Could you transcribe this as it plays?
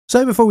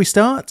So before we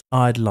start,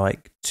 I'd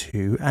like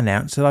to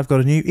announce that I've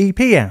got a new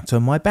EP out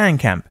on my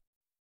Bandcamp.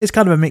 It's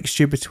kind of a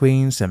mixture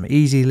between some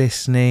easy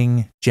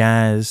listening,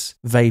 jazz,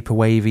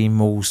 vaporwavy,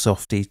 mall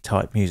softy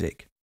type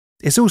music.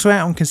 It's also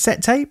out on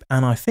cassette tape,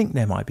 and I think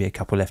there might be a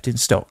couple left in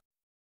stock.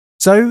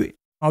 So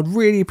I'd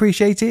really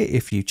appreciate it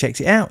if you checked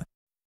it out.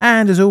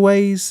 And as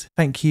always,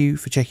 thank you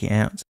for checking it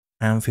out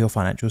and for your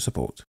financial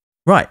support.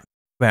 Right,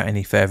 without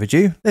any further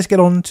ado, let's get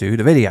on to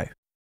the video.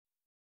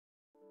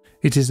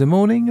 It is the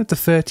morning of the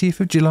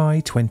 30th of July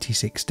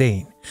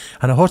 2016,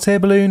 and a hot air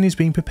balloon is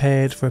being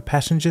prepared for a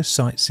passenger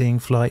sightseeing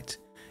flight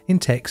in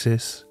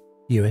Texas,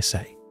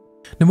 USA.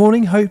 The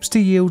morning hopes to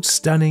yield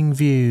stunning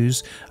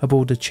views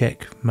aboard the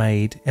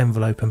Czech-made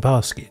envelope and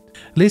basket.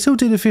 Little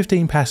did the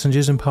 15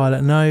 passengers and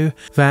pilot know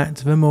that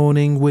the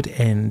morning would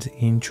end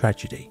in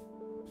tragedy.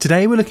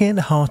 Today we're looking at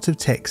the heart of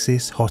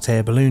Texas hot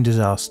air balloon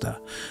disaster.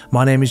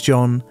 My name is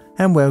John,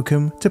 and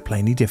welcome to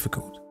Plainly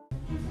Difficult.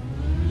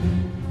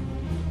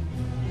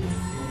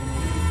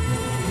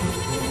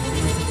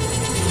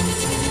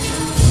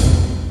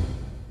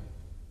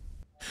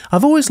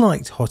 I've always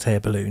liked hot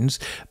air balloons,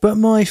 but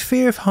my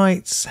fear of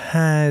heights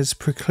has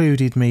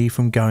precluded me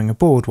from going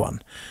aboard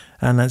one,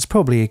 and that's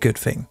probably a good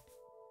thing.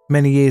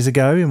 Many years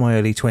ago, in my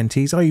early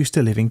 20s, I used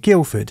to live in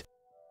Guildford,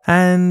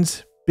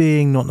 and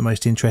being not the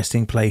most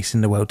interesting place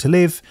in the world to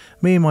live,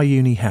 me and my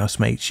uni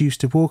housemates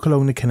used to walk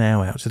along the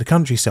canal out to the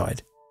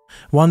countryside.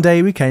 One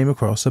day we came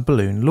across a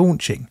balloon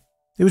launching.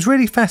 It was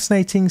really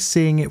fascinating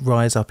seeing it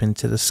rise up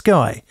into the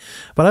sky,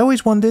 but I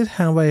always wondered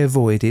how they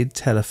avoided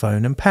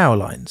telephone and power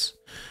lines.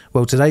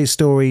 Well, today's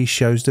story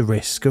shows the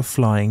risk of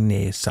flying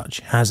near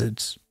such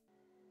hazards.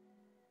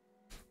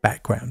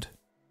 Background.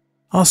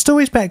 Our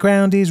story's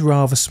background is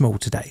rather small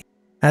today,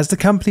 as the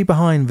company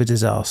behind the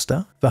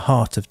disaster, the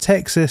Heart of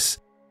Texas,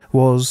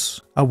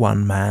 was a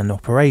one-man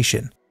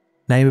operation,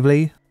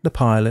 namely the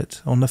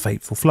pilot on the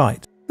fateful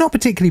flight. Not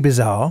particularly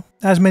bizarre,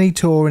 as many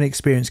tour and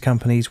experienced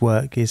companies'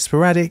 work is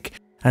sporadic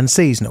and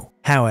seasonal.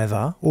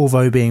 However,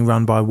 although being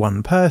run by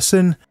one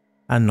person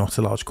and not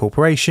a large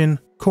corporation,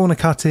 corner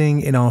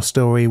cutting in our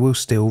story will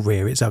still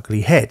rear its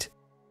ugly head.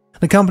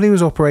 The company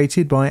was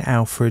operated by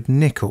Alfred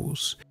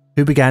Nichols,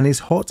 who began his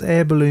hot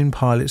air balloon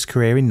pilot's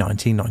career in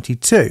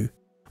 1992,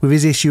 with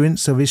his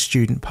issuance of his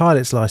student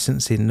pilot's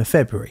license in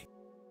February.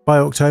 By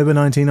October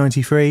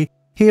 1993,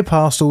 he had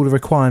passed all the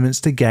requirements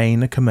to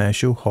gain a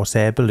commercial hot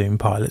air balloon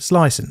pilot's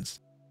license.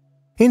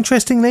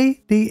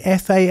 Interestingly, the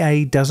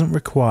FAA doesn't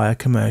require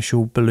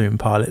commercial balloon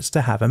pilots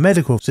to have a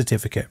medical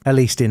certificate, at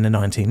least in the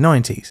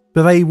 1990s,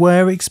 but they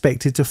were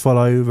expected to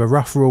follow the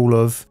rough rule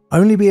of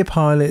only be a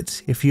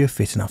pilot if you are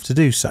fit enough to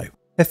do so.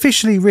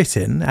 Officially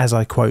written, as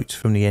I quote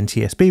from the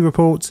NTSB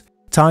report,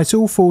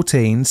 Title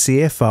 14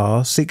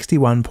 CFR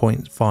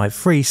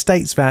 61.53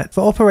 states that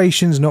for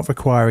operations not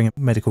requiring a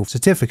medical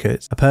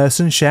certificate, a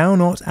person shall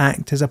not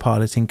act as a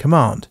pilot in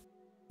command,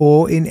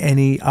 or in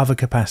any other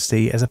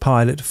capacity as a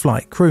pilot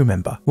flight crew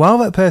member, while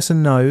that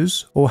person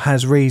knows or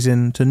has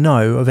reason to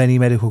know of any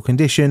medical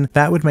condition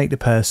that would make the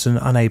person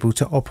unable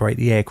to operate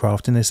the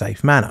aircraft in a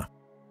safe manner.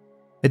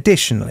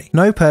 Additionally,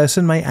 no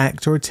person may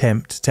act or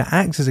attempt to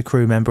act as a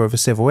crew member of a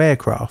civil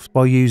aircraft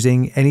while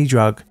using any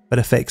drug that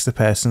affects the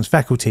person's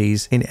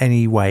faculties in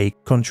any way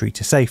contrary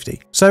to safety.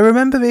 So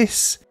remember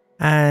this,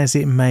 as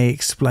it may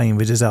explain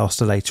the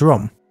disaster later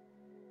on.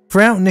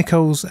 Throughout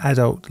Nichols'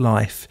 adult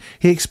life,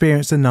 he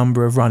experienced a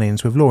number of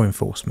run-ins with law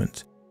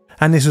enforcement,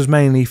 and this was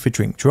mainly for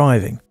drink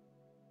driving.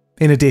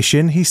 In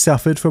addition, he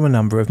suffered from a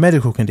number of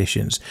medical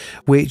conditions,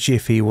 which,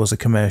 if he was a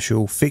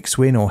commercial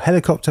fixed-wing or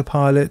helicopter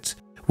pilot,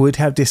 would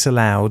have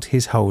disallowed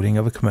his holding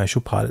of a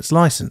commercial pilot's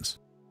license.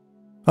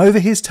 Over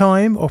his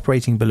time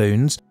operating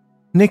balloons,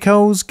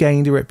 Nichols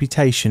gained a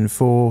reputation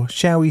for,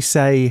 shall we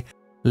say,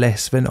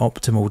 less than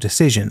optimal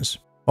decisions,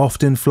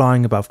 often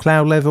flying above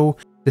cloud level,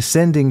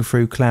 descending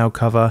through cloud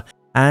cover,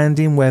 and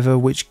in weather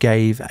which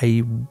gave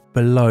a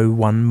below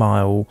 1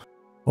 mile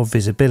of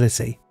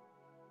visibility.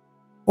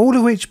 All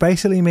of which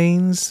basically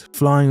means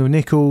flying with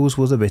Nichols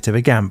was a bit of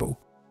a gamble.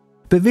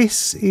 But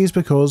this is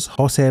because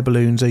hot air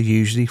balloons are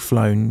usually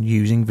flown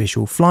using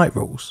visual flight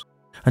rules,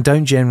 and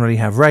don't generally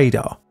have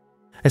radar,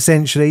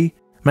 essentially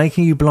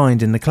making you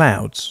blind in the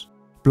clouds,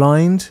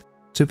 blind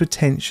to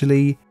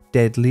potentially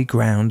deadly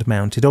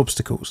ground-mounted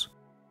obstacles.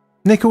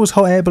 Nichols'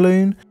 hot air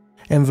balloon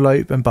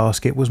envelope and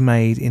basket was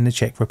made in the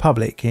Czech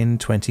Republic in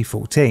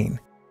 2014.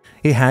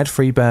 It had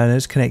 3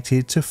 burners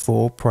connected to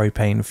 4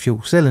 propane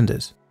fuel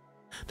cylinders.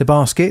 The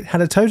basket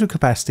had a total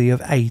capacity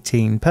of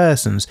 18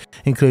 persons,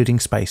 including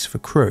space for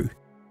crew.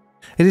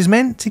 It is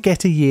meant to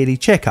get a yearly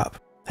checkup,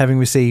 having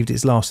received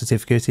its last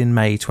certificate in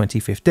May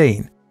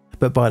 2015,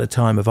 but by the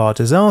time of our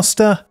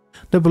disaster,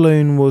 the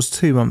balloon was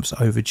 2 months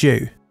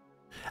overdue.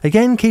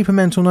 Again, keep a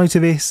mental note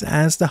of this,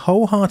 as the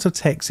whole Heart of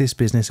Texas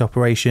business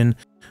operation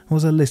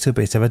was a little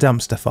bit of a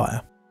dumpster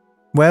fire.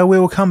 Well, we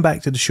will come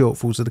back to the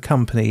shortfalls of the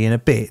company in a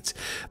bit,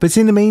 but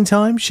in the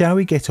meantime, shall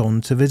we get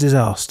on to the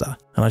disaster?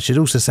 And I should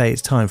also say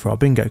it's time for our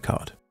bingo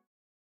card.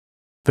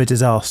 The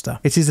disaster.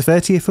 It is the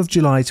 30th of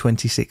July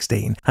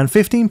 2016, and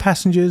 15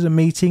 passengers are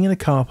meeting in a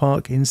car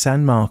park in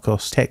San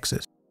Marcos,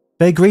 Texas.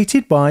 They're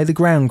greeted by the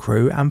ground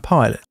crew and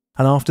pilot,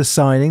 and after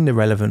signing the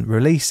relevant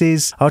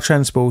releases, are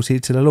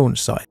transported to the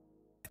launch site.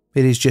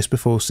 It is just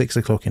before 6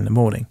 o'clock in the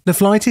morning. The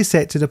flight is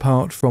set to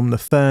depart from the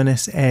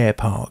Furnace Air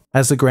Park.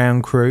 As the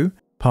ground crew,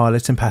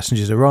 pilot and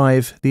passengers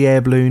arrive, the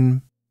air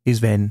balloon is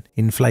then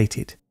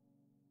inflated.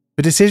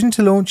 The decision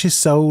to launch is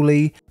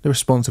solely the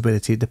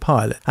responsibility of the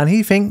pilot, and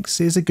he thinks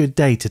it's a good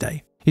day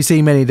today. You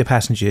see, many of the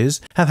passengers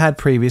have had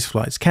previous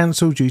flights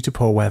cancelled due to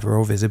poor weather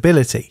or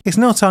visibility. It's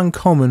not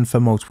uncommon for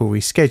multiple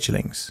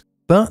reschedulings,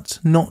 but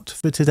not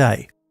for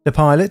today. The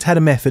pilot had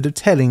a method of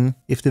telling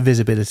if the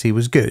visibility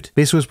was good.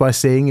 This was by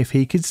seeing if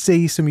he could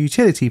see some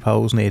utility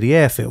poles near the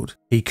airfield.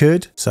 He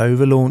could, so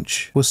the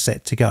launch was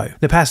set to go.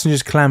 The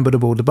passengers clambered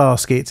aboard the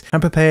basket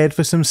and prepared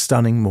for some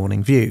stunning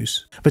morning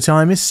views. The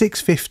time is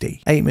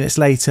 6:50. 8 minutes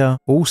later,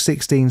 all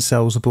 16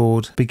 souls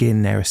aboard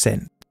begin their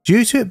ascent.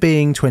 Due to it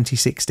being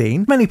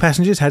 2016, many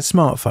passengers had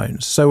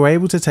smartphones, so were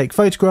able to take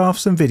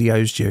photographs and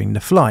videos during the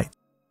flight.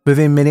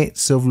 Within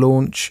minutes of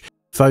launch,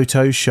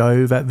 photos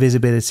show that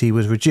visibility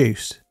was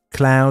reduced.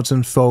 Clouds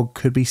and fog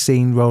could be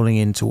seen rolling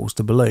in towards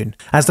the balloon.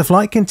 As the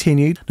flight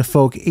continued, the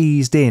fog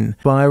eased in.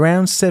 By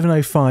around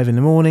 7:05 in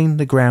the morning,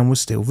 the ground was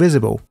still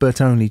visible,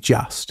 but only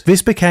just.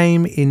 This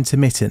became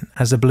intermittent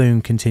as the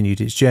balloon continued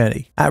its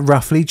journey. At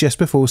roughly just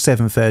before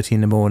 7:30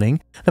 in the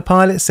morning, the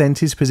pilot sent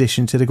his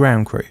position to the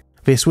ground crew.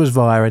 This was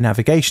via a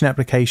navigation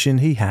application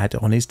he had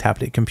on his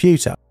tablet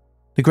computer.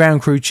 The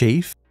ground crew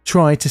chief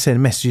tried to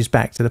send messages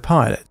back to the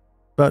pilot,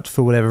 but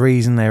for whatever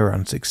reason they were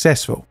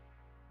unsuccessful.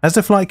 As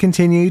the flight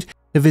continued,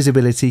 the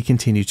visibility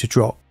continued to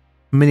drop.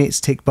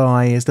 Minutes ticked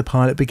by as the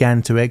pilot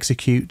began to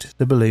execute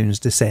the balloon's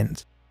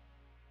descent.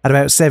 At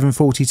about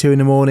 7:42 in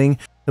the morning,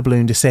 the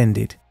balloon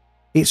descended.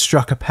 It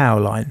struck a power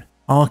line,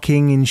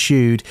 arcing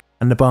ensued,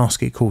 and the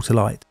basket caught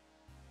alight.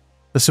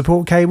 The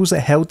support cables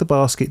that held the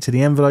basket to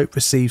the envelope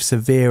received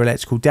severe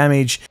electrical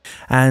damage,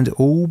 and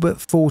all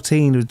but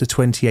 14 of the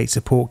 28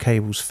 support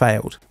cables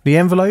failed. The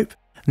envelope,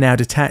 now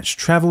detached,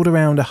 travelled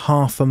around a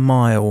half a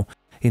mile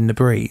in the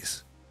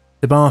breeze.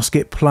 The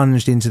basket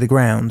plunged into the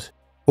ground.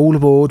 All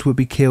aboard would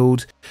be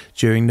killed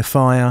during the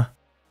fire,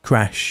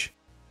 crash,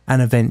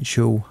 and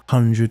eventual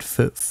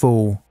 100-foot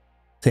fall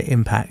to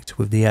impact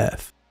with the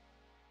earth.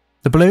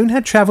 The balloon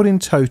had travelled in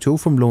total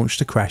from launch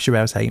to crash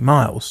about 8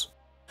 miles.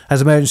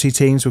 As emergency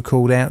teams were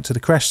called out to the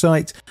crash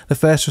site, the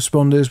first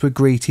responders were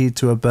greeted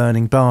to a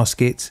burning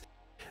basket,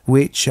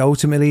 which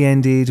ultimately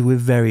ended with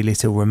very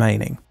little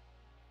remaining.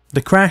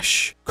 The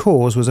crash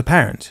cause was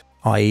apparent,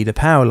 i.e. the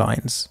power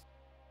lines.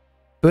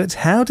 But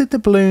how did the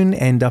balloon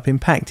end up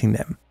impacting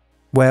them?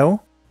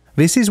 Well,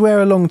 this is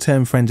where a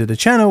long-term friend of the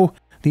channel,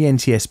 the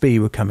NTSB,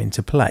 would come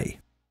into play.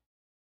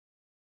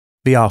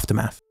 The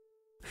aftermath.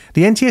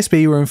 The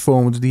NTSB were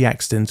informed of the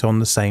accident on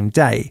the same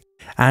day,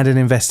 and an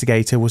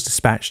investigator was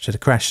dispatched to the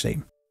crash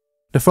scene.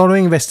 The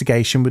following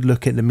investigation would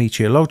look at the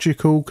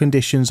meteorological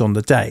conditions on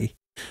the day,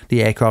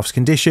 the aircraft's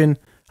condition,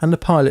 and the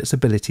pilot's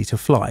ability to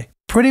fly.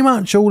 Pretty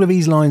much all of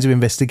these lines of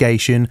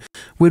investigation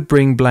would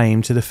bring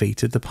blame to the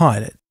feet of the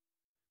pilot.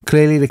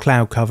 Clearly the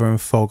cloud cover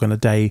and fog on a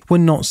day were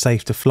not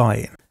safe to fly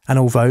in, and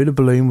although the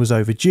balloon was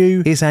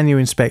overdue, its annual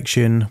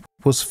inspection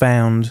was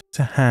found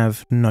to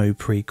have no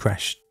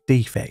pre-crash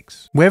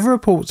defects. Weather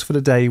reports for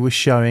the day were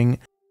showing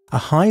a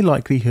high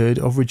likelihood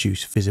of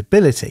reduced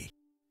visibility.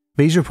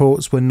 These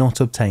reports were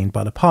not obtained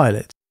by the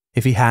pilot.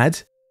 If he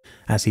had,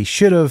 as he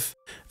should have,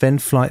 then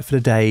flight for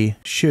the day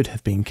should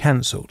have been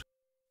cancelled.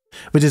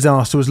 The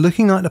disaster was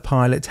looking like the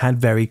pilot had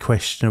very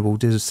questionable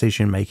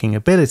decision-making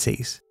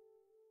abilities.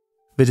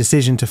 The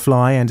decision to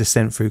fly and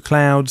descent through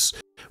clouds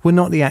were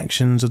not the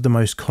actions of the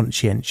most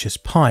conscientious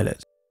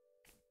pilot.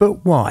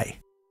 But why?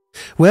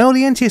 Well,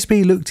 the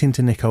NTSB looked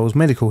into Nicole's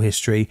medical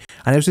history,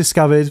 and it was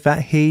discovered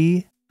that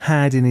he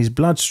had in his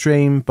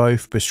bloodstream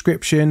both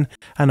prescription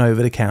and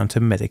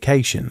over-the-counter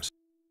medications.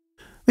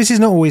 This is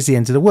not always the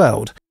end of the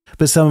world,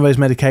 but some of those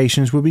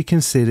medications will be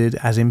considered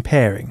as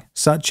impairing,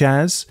 such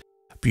as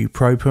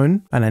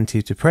bupropion, an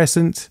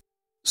antidepressant,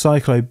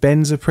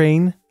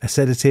 cyclobenzaprine, a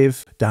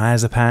sedative,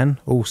 diazepam,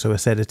 also a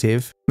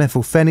sedative,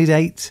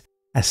 methylphenidate,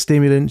 a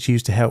stimulant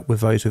used to help with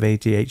those with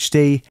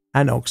ADHD,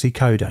 and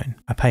oxycodone,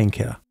 a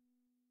painkiller.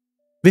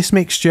 This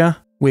mixture,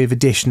 with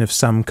addition of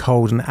some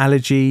cold and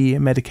allergy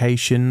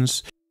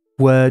medications,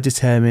 were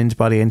determined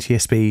by the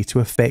NTSB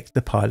to affect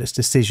the pilot's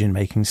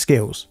decision-making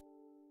skills.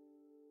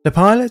 The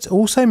pilot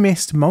also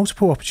missed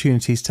multiple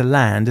opportunities to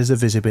land as the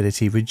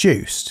visibility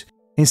reduced.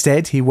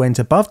 Instead, he went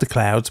above the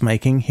clouds,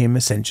 making him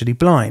essentially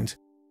blind.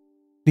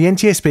 The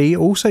NTSB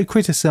also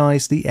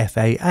criticised the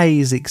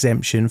FAA's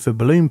exemption for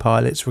balloon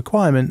pilots'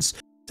 requirements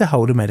to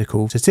hold a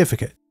medical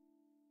certificate.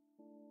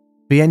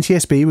 The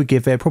NTSB would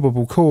give their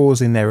probable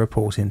cause in their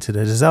report into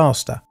the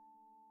disaster.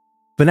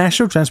 The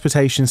National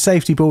Transportation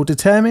Safety Board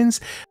determines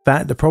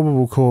that the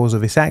probable cause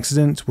of this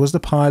accident was the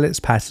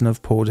pilot's pattern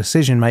of poor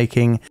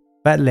decision-making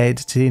that led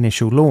to the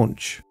initial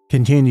launch,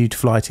 continued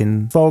flight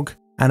in fog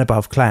and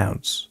above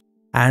clouds.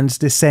 and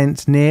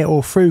descent near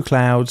or through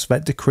clouds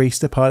that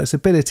decreased the pilot's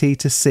ability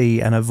to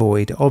see and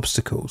avoid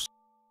obstacles.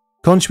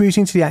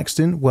 Contributing to the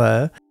accident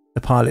were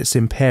the pilot's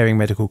impairing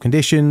medical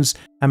conditions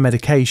and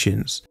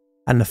medications,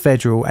 and the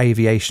Federal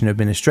Aviation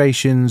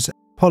Administration's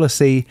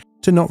policy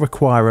to not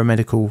require a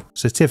medical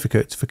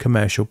certificate for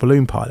commercial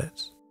balloon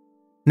pilots.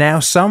 Now,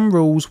 some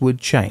rules would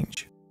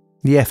change.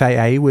 The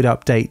FAA would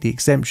update the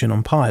exemption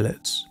on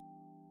pilots.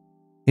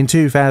 In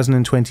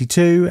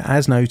 2022,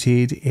 as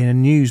noted in a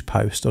news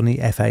post on the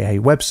FAA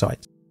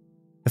website,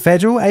 the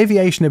Federal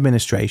Aviation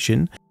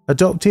Administration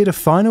adopted a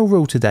final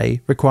rule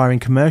today requiring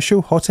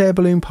commercial hot air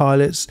balloon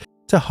pilots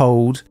to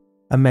hold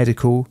a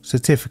medical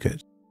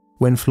certificate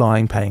when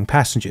flying paying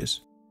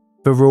passengers.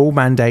 The rule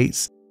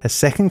mandates a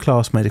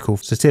second-class medical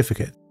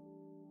certificate,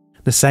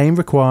 the same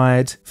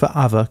required for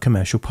other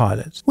commercial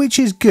pilots, which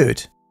is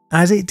good,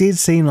 as it did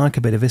seem like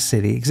a bit of a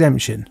silly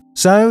exemption.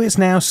 So it's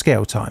now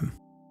scale time.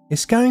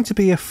 It's going to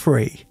be a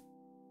free,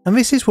 and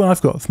this is what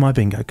I've got for my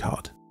bingo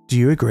card. Do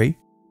you agree?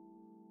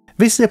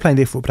 This is a Plain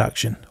Difficult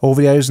production. All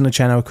videos on the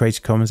channel are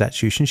Creative Commons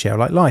Attribution Share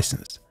Alike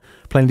licensed.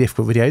 Plain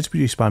Difficult videos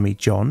produced by me,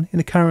 John, in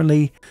a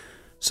currently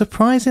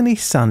surprisingly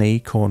sunny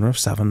corner of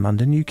southern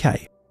London,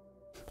 UK.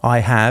 I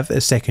have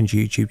a second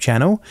YouTube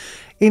channel,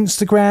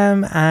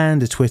 Instagram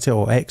and a Twitter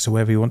or X or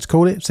whatever you want to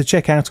call it, so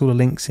check out all the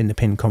links in the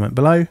pinned comment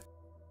below.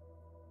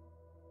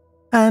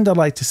 And I'd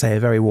like to say a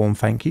very warm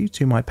thank you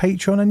to my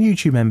Patreon and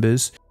YouTube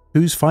members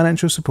whose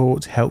financial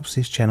support helps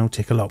this channel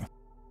tick along,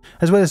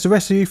 as well as the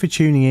rest of you for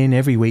tuning in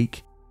every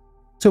week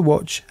to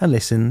watch and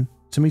listen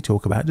to me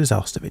talk about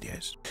disaster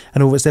videos.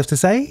 And all that's left to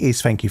say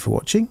is thank you for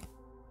watching,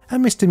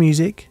 and Mr.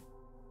 Music,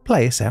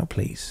 play us out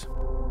please.